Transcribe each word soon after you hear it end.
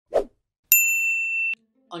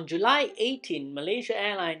On July 18, Malaysia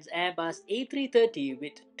Airlines Airbus A330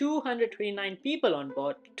 with 229 people on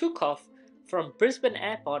board took off from Brisbane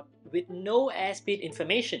Airport with no airspeed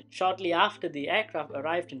information. Shortly after the aircraft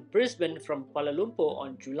arrived in Brisbane from Kuala Lumpur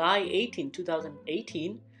on July 18,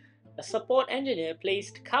 2018, a support engineer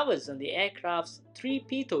placed covers on the aircraft's three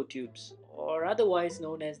pitot tubes, or otherwise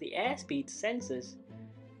known as the airspeed sensors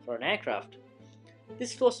for an aircraft.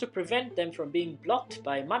 This was to prevent them from being blocked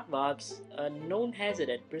by mud warps, a known hazard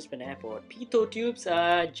at Brisbane Airport. Pitot tubes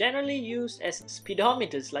are generally used as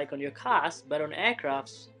speedometers like on your cars, but on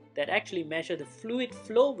aircrafts that actually measure the fluid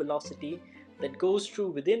flow velocity that goes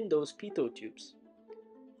through within those pitot tubes.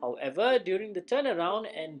 However, during the turnaround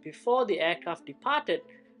and before the aircraft departed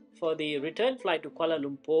for the return flight to Kuala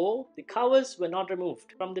Lumpur, the covers were not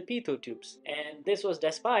removed from the pitot tubes, and this was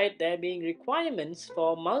despite there being requirements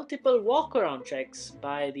for multiple walk-around checks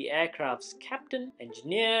by the aircraft's captain,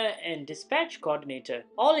 engineer, and dispatch coordinator,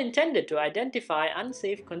 all intended to identify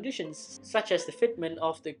unsafe conditions such as the fitment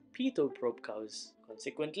of the pitot probe covers.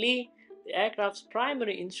 Consequently, the aircraft's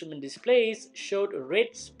primary instrument displays showed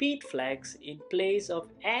red speed flags in place of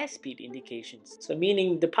airspeed indications. So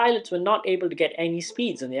meaning the pilots were not able to get any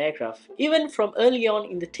speeds on the aircraft, even from early on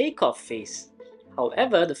in the takeoff phase.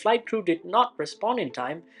 However, the flight crew did not respond in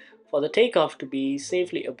time for the takeoff to be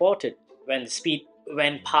safely aborted. When the speed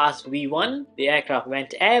went past V1, the aircraft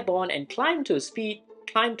went airborne and climbed to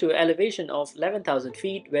an elevation of 11,000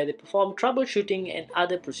 feet where they performed troubleshooting and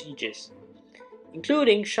other procedures,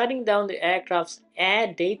 including shutting down the aircraft's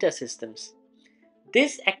air data systems.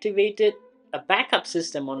 This activated a backup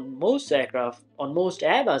system on most Airbus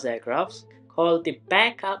aircrafts called the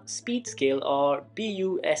Backup Speed Scale, or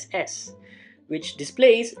BUSS, which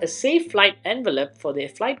displays a safe flight envelope for the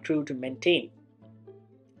flight crew to maintain.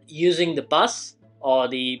 Using the BUS, or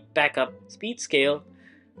the Backup Speed Scale,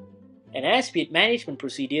 and airspeed management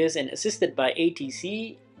procedures, and assisted by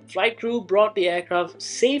ATC, flight crew brought the aircraft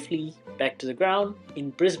safely back to the ground in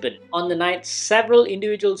Brisbane. On the night, several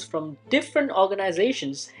individuals from different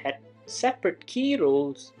organizations had separate key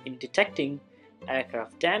roles in detecting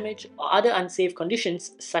aircraft damage or other unsafe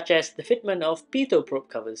conditions, such as the fitment of pitot probe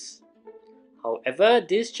covers. However,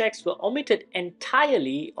 these checks were omitted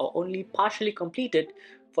entirely or only partially completed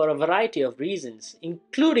for a variety of reasons,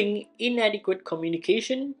 including inadequate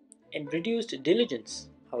communication and reduced diligence.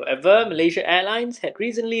 However, Malaysia Airlines had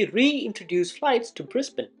recently reintroduced flights to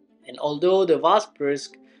Brisbane, and although the vast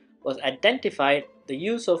risk was identified, the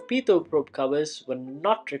use of pitot probe covers were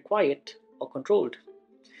not required or controlled.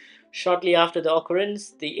 Shortly after the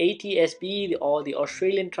occurrence, the ATSB, or the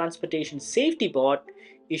Australian Transportation Safety Board,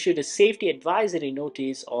 issued a Safety Advisory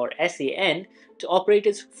Notice, or SAN, to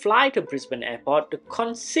operators fly to Brisbane Airport to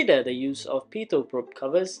consider the use of pitot probe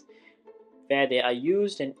covers where they are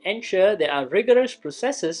used and ensure there are rigorous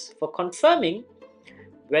processes for confirming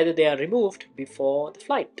whether they are removed before the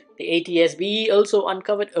flight. The ATSB also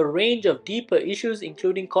uncovered a range of deeper issues,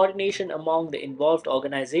 including coordination among the involved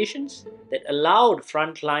organizations, that allowed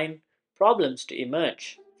frontline problems to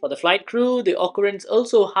emerge. For the flight crew, the occurrence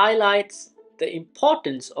also highlights the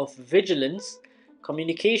importance of vigilance,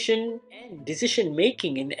 communication, and decision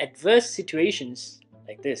making in adverse situations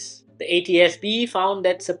like this. The ATSB found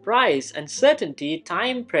that surprise, uncertainty,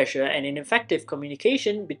 time pressure, and ineffective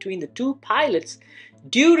communication between the two pilots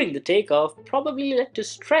during the takeoff probably led to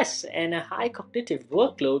stress and a high cognitive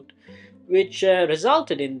workload, which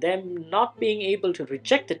resulted in them not being able to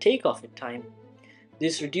reject the takeoff in time.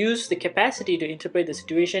 This reduced the capacity to interpret the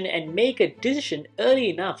situation and make a decision early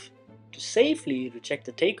enough to safely reject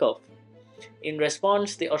the takeoff. In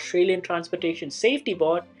response, the Australian Transportation Safety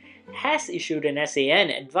Board has issued an SAN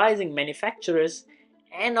advising manufacturers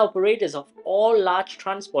and operators of all large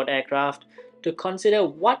transport aircraft to consider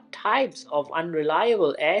what types of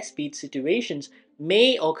unreliable airspeed situations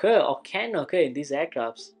may occur or can occur in these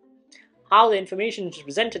aircrafts, how the information is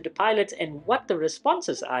presented to pilots, and what the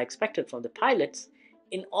responses are expected from the pilots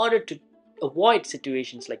in order to avoid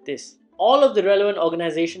situations like this. All of the relevant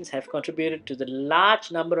organizations have contributed to the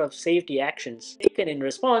large number of safety actions taken in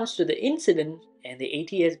response to the incident and the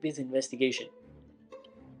ATSB's investigation.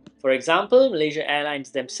 For example, Malaysia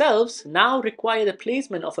Airlines themselves now require the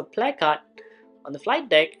placement of a placard on the flight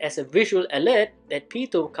deck as a visual alert that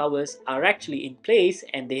pitot covers are actually in place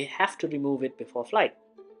and they have to remove it before flight.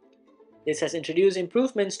 This has introduced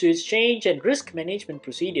improvements to its change and risk management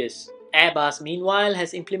procedures. Airbus, meanwhile,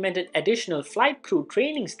 has implemented additional flight crew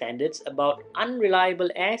training standards about unreliable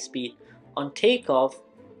airspeed on takeoff,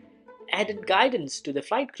 added guidance to the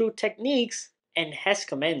flight crew techniques, and has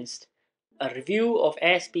commenced a review of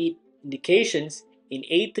airspeed indications in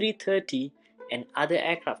A330 and other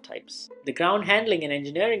aircraft types. The ground handling and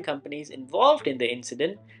engineering companies involved in the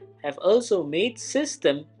incident have also made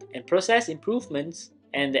system and process improvements,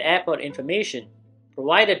 and the airport information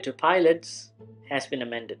provided to pilots has been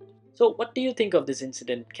amended. So what do you think of this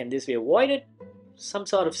incident? Can this be avoided? Some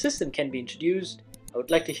sort of system can be introduced? I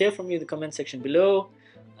would like to hear from you in the comment section below.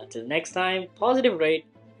 Until next time, positive rate,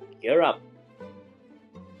 you're up.